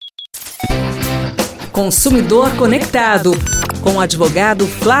Consumidor Conectado, com o advogado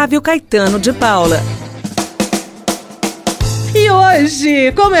Flávio Caetano de Paula. E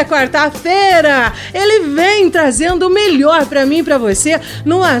hoje, como é quarta-feira, ele vem trazendo o melhor para mim e para você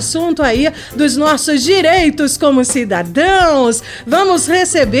no assunto aí dos nossos direitos como cidadãos. Vamos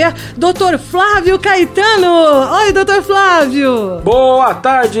receber Dr. Flávio Caetano. Oi, Dr. Flávio. Boa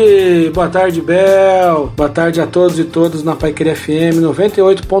tarde, Bel. Boa tarde a todos e todas na Paiqueria FM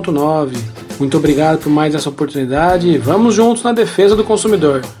 98.9. Muito obrigado por mais essa oportunidade e vamos juntos na defesa do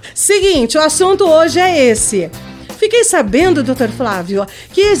consumidor. Seguinte, o assunto hoje é esse. Fiquei sabendo, Dr. Flávio,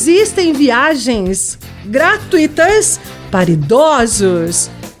 que existem viagens gratuitas para idosos.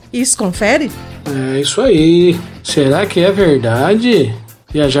 Isso confere? É isso aí. Será que é verdade?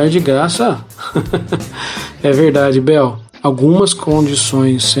 Viajar de graça? É verdade, Bel. Algumas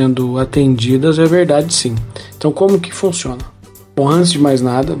condições sendo atendidas é verdade, sim. Então, como que funciona? Bom, antes de mais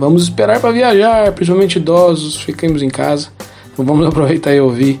nada, vamos esperar para viajar, principalmente idosos, fiquemos em casa. Então vamos aproveitar e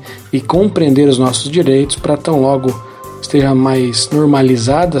ouvir e compreender os nossos direitos para tão logo esteja mais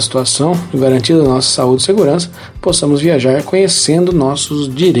normalizada a situação e garantida a nossa saúde e segurança, possamos viajar conhecendo nossos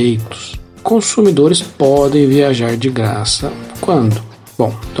direitos. Consumidores podem viajar de graça quando?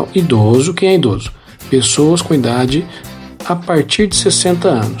 Bom, então idoso, quem é idoso? Pessoas com idade a partir de 60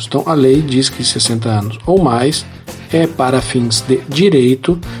 anos. Então a lei diz que 60 anos ou mais é para fins de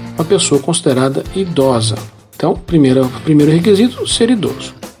direito uma pessoa considerada idosa. Então, primeiro requisito, ser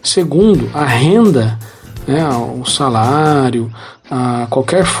idoso. Segundo, a renda, o salário,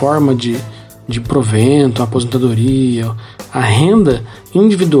 qualquer forma de provento, aposentadoria, a renda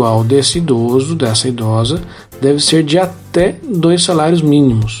individual desse idoso, dessa idosa, deve ser de até 2 salários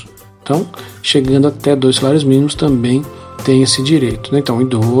mínimos. Então, chegando até 2 salários mínimos também tem esse direito. Então,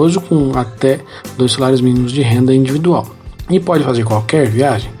 idoso com até 2 salários mínimos de renda individual. E pode fazer qualquer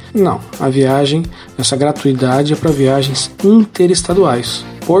viagem? Não, a viagem, essa gratuidade é para viagens interestaduais,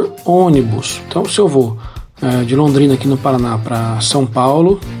 por ônibus. Então, se eu vou de Londrina, aqui no Paraná, para São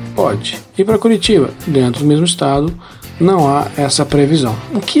Paulo, pode. E para Curitiba, dentro do mesmo estado, não há essa previsão.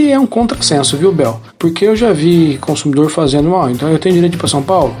 O que é um contrassenso, viu, Bel? Porque eu já vi consumidor fazendo, então eu tenho direito de ir para São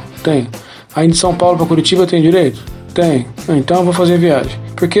Paulo? Tenho. Aí de São Paulo para Curitiba eu tenho direito? Tenho. Então eu vou fazer viagem.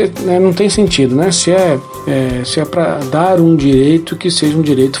 Porque não tem sentido, né? Se é para dar um direito que seja um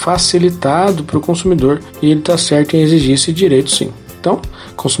direito facilitado para o consumidor, e ele está certo em exigir esse direito, sim. Então,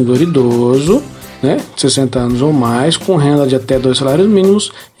 consumidor idoso, 60 anos ou mais, com renda de até 2 salários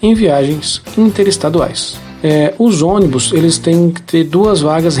mínimos em viagens interestaduais. Os ônibus, eles têm que ter 2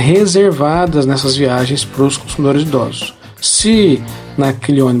 vagas reservadas nessas viagens para os consumidores idosos. Se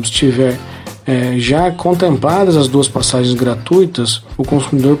naquele ônibus tiver já contempladas as 2 passagens gratuitas, o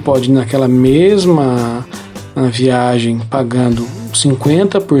consumidor pode ir naquela mesma viagem pagando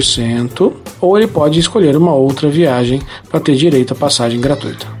 50%, ou ele pode escolher uma outra viagem para ter direito à passagem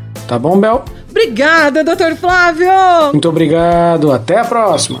gratuita. Tá bom, Bel? Obrigada, Dr. Flávio! Muito obrigado, até a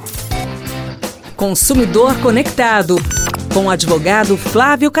próxima! Consumidor Conectado, com o advogado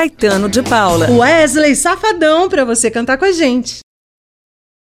Flávio Caetano de Paula. Wesley Safadão, para você cantar com a gente.